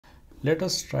Let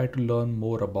us try to learn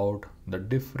more about the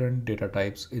different data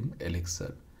types in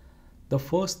Elixir. The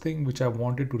first thing which I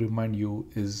wanted to remind you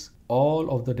is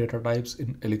all of the data types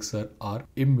in Elixir are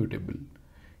immutable.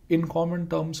 In common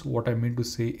terms, what I mean to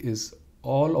say is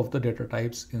all of the data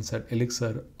types inside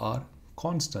Elixir are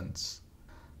constants.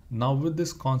 Now with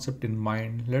this concept in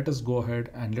mind, let us go ahead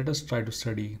and let us try to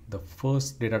study the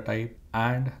first data type,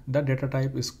 and that data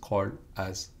type is called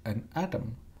as an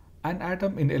atom. An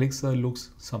atom in Elixir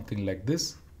looks something like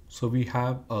this. So we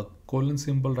have a colon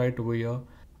symbol right over here,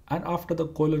 and after the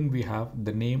colon we have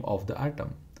the name of the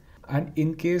atom. And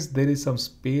in case there is some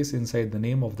space inside the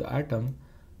name of the atom,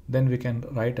 then we can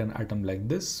write an atom like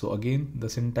this. So again, the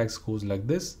syntax goes like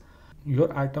this.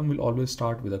 Your atom will always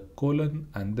start with a colon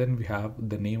and then we have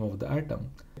the name of the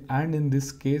atom. And in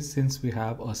this case, since we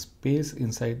have a space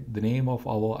inside the name of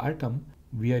our atom,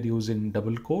 we are using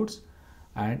double quotes,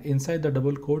 and inside the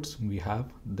double quotes we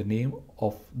have the name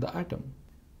of the atom.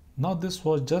 Now this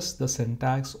was just the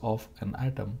syntax of an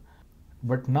atom,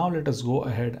 but now let us go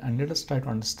ahead and let us try to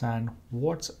understand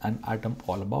what's an atom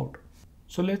all about.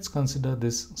 So let's consider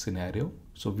this scenario.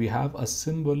 So we have a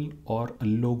symbol or a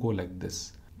logo like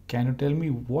this. Can you tell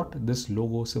me what this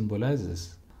logo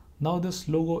symbolizes? Now this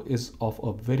logo is of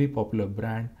a very popular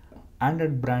brand, and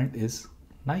that brand is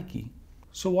Nike.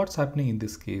 So what's happening in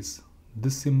this case?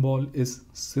 This symbol is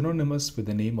synonymous with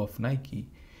the name of Nike.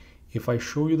 If I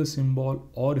show you the symbol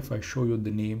or if I show you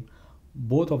the name,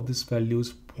 both of these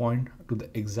values point to the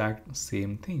exact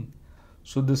same thing.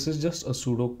 So this is just a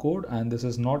pseudo code and this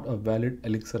is not a valid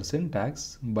Elixir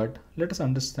syntax, but let us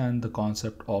understand the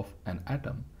concept of an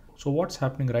atom. So what's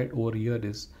happening right over here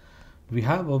is we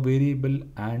have a variable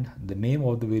and the name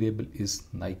of the variable is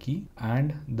Nike,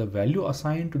 and the value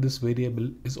assigned to this variable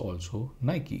is also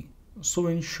Nike. So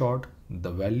in short,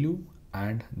 the value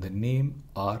and the name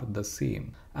are the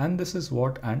same, and this is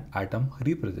what an atom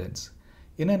represents.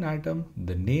 In an atom,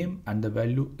 the name and the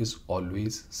value is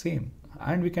always same,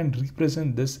 and we can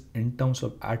represent this in terms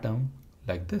of atom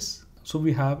like this. So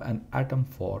we have an atom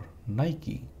for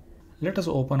Nike. Let us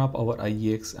open up our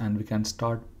IEX and we can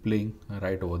start playing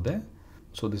right over there.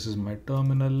 So this is my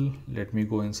terminal. Let me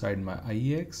go inside my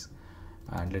IEX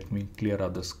and let me clear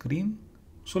out the screen.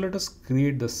 So let us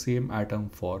create the same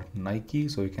atom for Nike.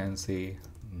 So we can say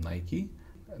Nike.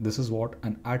 This is what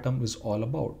an atom is all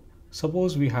about.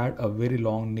 Suppose we had a very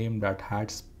long name that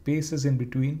had spaces in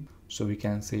between. So we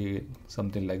can say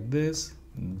something like this,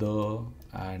 the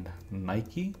and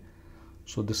Nike.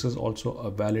 So this is also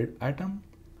a valid atom.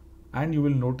 And you will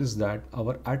notice that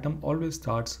our atom always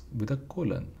starts with a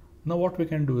colon. Now what we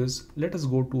can do is let us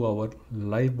go to our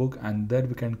live book, and there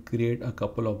we can create a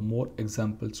couple of more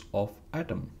examples of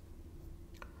atom.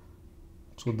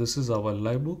 So this is our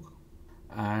live book,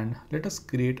 and let us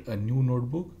create a new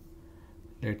notebook.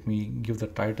 Let me give the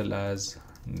title as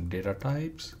data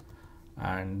types,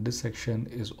 and this section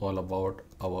is all about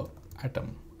our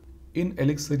atom. In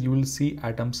Elixir you will see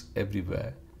atoms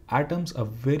everywhere. Atoms are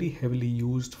very heavily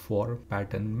used for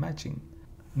pattern matching.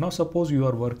 Now suppose you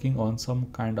are working on some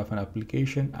kind of an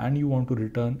application and you want to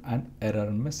return an error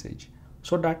message.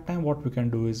 So that time what we can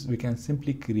do is we can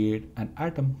simply create an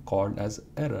atom called as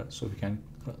error. So we can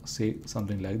say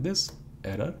something like this,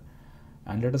 error,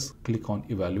 and let us click on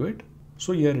evaluate.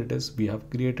 So here it is, we have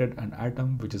created an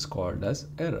atom which is called as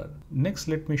error. Next,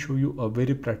 let me show you a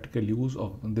very practical use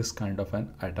of this kind of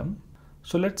an atom.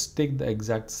 So let's take the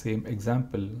exact same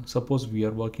example. Suppose we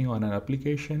are working on an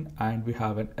application and we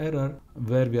have an error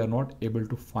where we are not able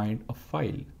to find a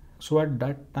file. So at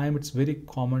that time, it's very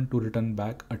common to return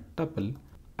back a tuple,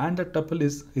 and the tuple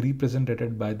is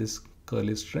represented by this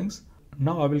curly strings.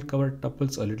 Now I will cover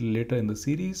tuples a little later in the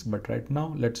series, but right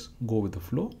now let's go with the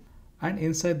flow. And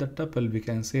inside the tuple, we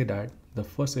can say that the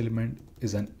first element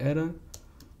is an error.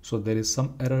 So there is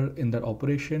some error in that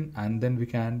operation, and then we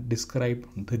can describe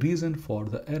the reason for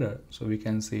the error. So we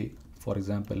can say, for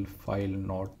example, file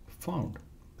not found.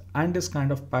 And this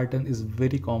kind of pattern is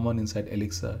very common inside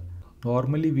Elixir.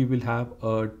 Normally we will have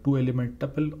a 2-element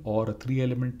tuple or a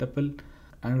 3-element tuple,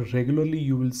 and regularly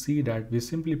you will see that we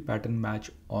simply pattern match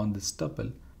on this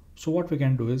tuple. So what we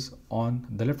can do is on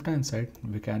the left hand side,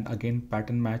 we can again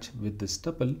pattern match with this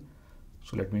tuple.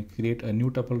 So let me create a new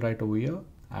tuple right over here.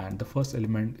 And the first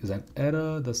element is an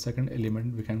error. The second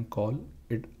element, we can call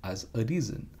it as a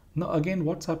reason. Now again,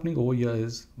 what's happening over here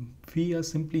is we are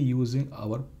simply using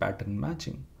our pattern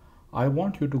matching. I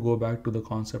want you to go back to the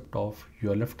concept of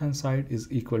your left hand side is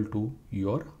equal to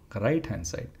your right hand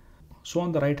side. So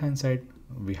on the right hand side,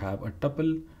 we have a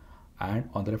tuple, and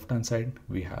on the left hand side,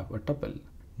 we have a tuple.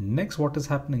 Next, what is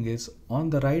happening is on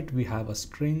the right, we have a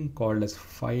string called as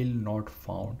file not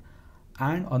found.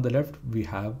 and on the left we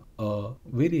have a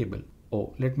variable.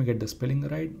 Oh, let me get the spelling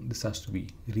right. This has to be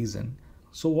reason.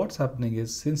 So what's happening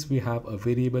is, since we have a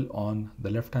variable on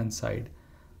the left hand side,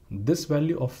 this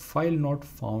value of file not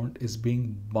found is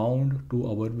being bound to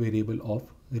our variable of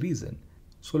reason.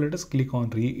 So let us click on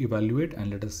re-evaluate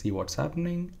and let us see what's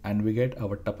happening, and we get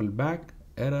our tuple back,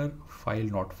 error, file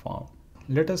not found.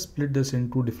 Let us split this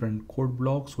into different code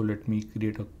blocks. So let me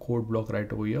create a code block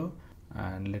right over here,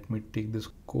 and let me take this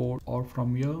code out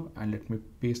from here and let me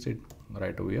paste it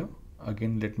right over here.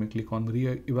 Again, let me click on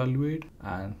re-evaluate,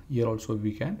 and here also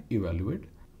we can evaluate.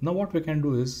 Now what we can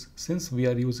do is, since we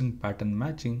are using pattern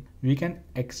matching, we can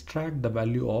extract the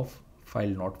value of file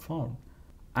not found.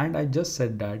 And I just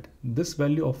said that this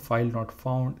value of file not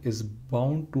found is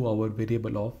bound to our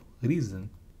variable of reason.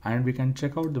 And we can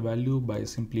check out the value by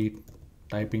simply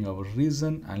typing our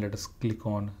reason, and let us click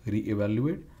on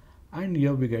re-evaluate, and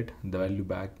here we get the value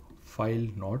back, file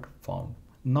not found.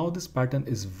 Now this pattern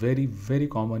is very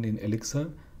common in Elixir.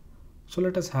 So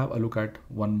let us have a look at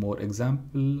one more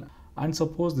example. And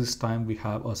suppose this time we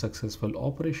have a successful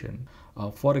operation.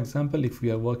 For example, if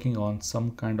we are working on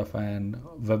some kind of an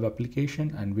web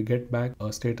application and we get back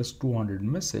a status 200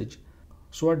 message.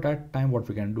 So at that time what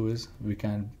we can do is we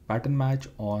can pattern match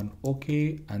on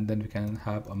OK, and then we can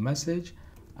have a message,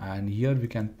 and here we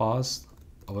can pass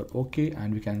our OK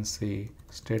and we can say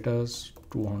status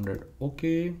 200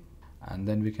 OK, and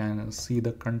then we can see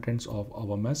the contents of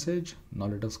our message. Now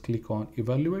let us click on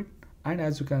evaluate, and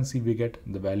as you can see we get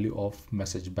the value of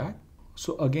message back.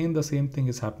 So again the same thing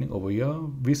is happening over here.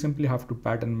 We simply have to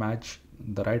pattern match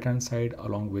the right hand side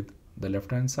along with the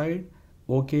left hand side.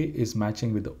 OK is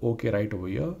matching with the OK right over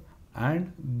here,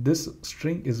 and this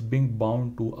string is being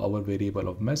bound to our variable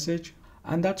of message,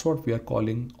 and that's what we are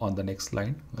calling on the next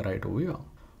line right over here.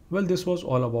 Well, this was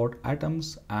all about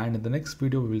atoms, and in the next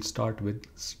video we will start with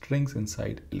strings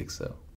inside Elixir.